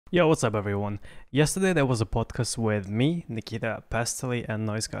Yo, what's up everyone? Yesterday there was a podcast with me, Nikita, Pastely, and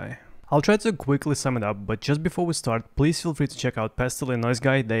Noise Guy. I'll try to quickly sum it up, but just before we start, please feel free to check out Pastely and Noise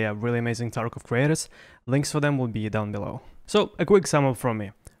Guy. They are really amazing Tarkov creators. Links for them will be down below. So, a quick sum up from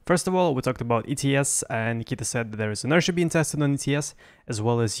me. First of all, we talked about ETS, and Nikita said that there is inertia being tested on ETS, as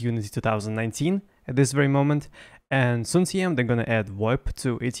well as Unity 2019 at this very moment, and soon TM they're gonna add VoIP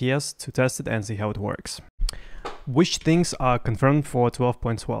to ETS to test it and see how it works. Which things are confirmed for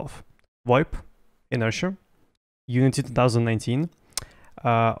 12.12? VoIP, Inertia, Unity 2019,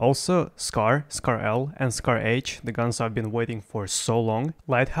 also Scar, Scar-L, and Scar-H, the guns I've been waiting for so long.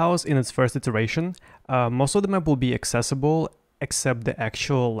 Lighthouse in its first iteration. Most of the map will be accessible except the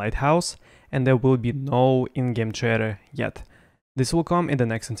actual Lighthouse, and there will be no in-game trader yet. This will come in the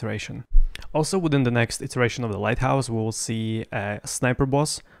next iteration. Also within the next iteration of the Lighthouse, we will see a sniper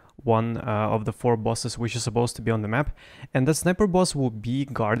boss, one of the 4 bosses which is supposed to be on the map, and the sniper boss will be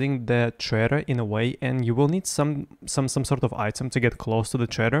guarding the trader in a way, and you will need some sort of item to get close to the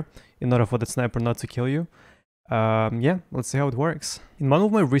trader in order for the sniper not to kill you. Yeah, let's see how it works. In one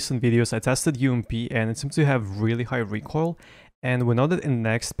of my recent videos I tested UMP and it seems to have really high recoil, and we know that in the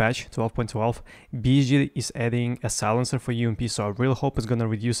next patch 12.12 BG is adding a silencer for UMP, so I really hope it's gonna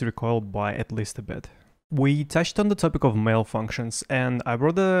reduce recoil by at least a bit. We touched on the topic of malfunctions, and I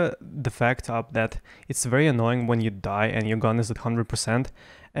brought the fact up that it's very annoying when you die and your gun is at 100%,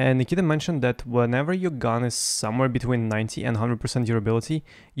 and Nikita mentioned that whenever your gun is somewhere between 90 and 100% durability,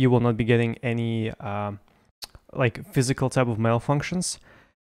 you will not be getting any like physical type of malfunctions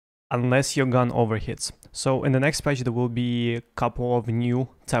unless your gun overhits. So in the next patch there will be a couple of new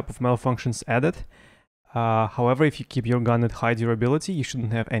type of malfunctions added. However, if you keep your gun at high durability, you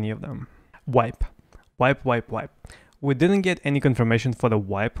shouldn't have any of them. Wipe. We didn't get any confirmation for the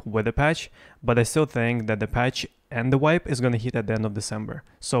wipe with the patch, but I still think that the patch and the wipe is gonna hit at the end of December.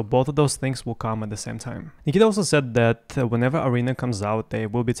 So both of those things will come at the same time. Nikita also said that whenever Arena comes out, they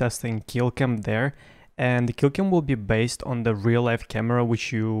will be testing kill cam there, and the kill cam will be based on the real life camera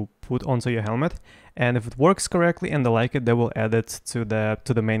which you put onto your helmet, and if it works correctly and they like it, they will add it to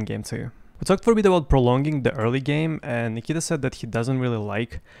the main game too. We talked for a bit about prolonging the early game, and Nikita said that he doesn't really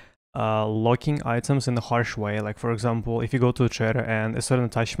like locking items in a harsh way. Like for example, if you go to a trader and a certain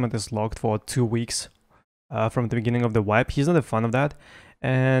attachment is locked for 2 weeks from the beginning of the wipe, he's not a fan of that,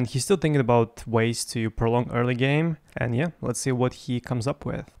 and he's still thinking about ways to prolong early game. And yeah, let's see what he comes up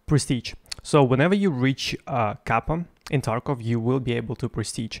with. Prestige. So whenever you reach Kappa in Tarkov, you will be able to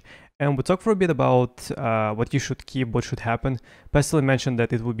prestige. And we talked for a bit about what you should keep, what should happen. Pastely mentioned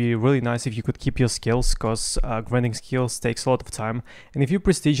that it would be really nice if you could keep your skills, because grinding skills takes a lot of time. And if you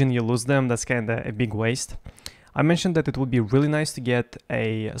prestige and you lose them, that's kinda a big waste. I mentioned that it would be really nice to get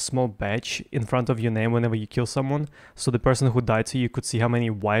a small badge in front of your name whenever you kill someone, so the person who died to you could see how many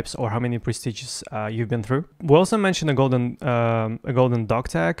wipes or how many prestiges you've been through. We also mentioned a golden dog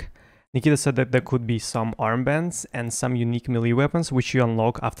tag. Nikita said that there could be some armbands and some unique melee weapons which you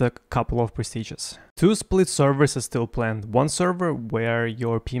unlock after a couple of prestiges. 2 split servers are still planned. One server where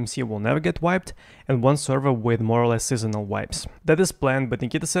your PMC will never get wiped, and one server with more or less seasonal wipes. That is planned, but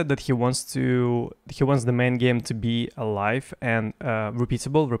Nikita said that he wants the main game to be alive and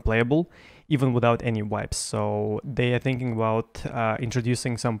repeatable, replayable, even without any wipes. So they are thinking about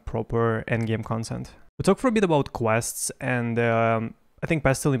introducing some proper endgame content. We talked for a bit about quests, and I think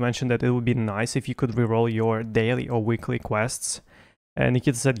Pastely mentioned that it would be nice if you could reroll your daily or weekly quests. And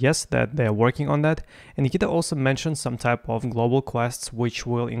Nikita said yes, that they're working on that. And Nikita also mentioned some type of global quests which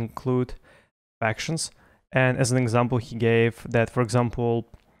will include factions. And as an example, he gave that, for example,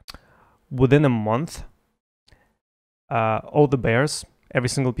 within a month, all the bears, every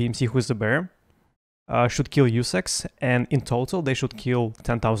single PMC who is a bear, should kill USECs, and in total they should kill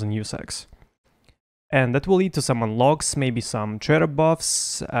 10,000 USECs. And that will lead to some unlocks, maybe some trader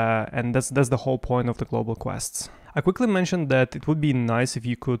buffs, and that's the whole point of the global quests. I quickly mentioned that it would be nice if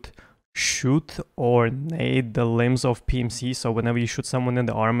you could shoot or nade the limbs of PMC, so whenever you shoot someone in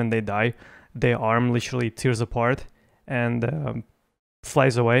the arm and they die, their arm literally tears apart and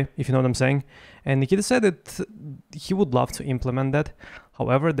flies away, if you know what I'm saying. And Nikita said that he would love to implement that.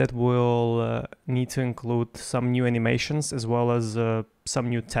 However, that will need to include some new animations as well as some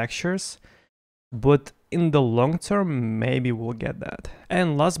new textures. But in the long term, maybe we'll get that.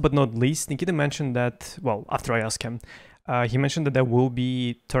 And last but not least, Nikita mentioned that, well, after I asked him, he mentioned that there will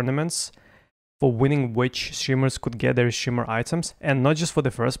be tournaments for winning which streamers could get their streamer items, and not just for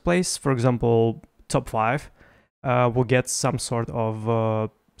the first place. For example, top 5 will get some sort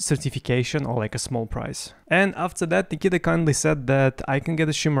of certification or like a small prize. And after that, Nikita kindly said that I can get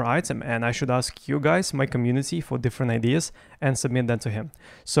a shimmer item and I should ask you guys, my community, for different ideas and submit them to him.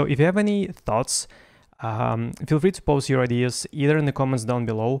 So if you have any thoughts, feel free to post your ideas either in the comments down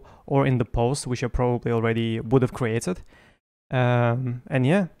below or in the post, which I probably already would have created. And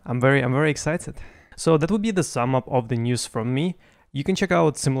yeah, I'm very excited. So that would be the sum up of the news from me. You can check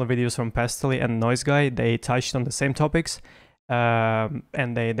out similar videos from Pastely and Noise Guy. They touched on the same topics, and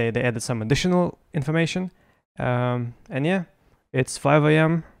they added some additional information. And yeah, it's 5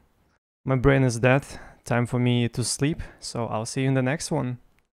 AM. My brain is dead. Time for me to sleep. So I'll see you in the next one.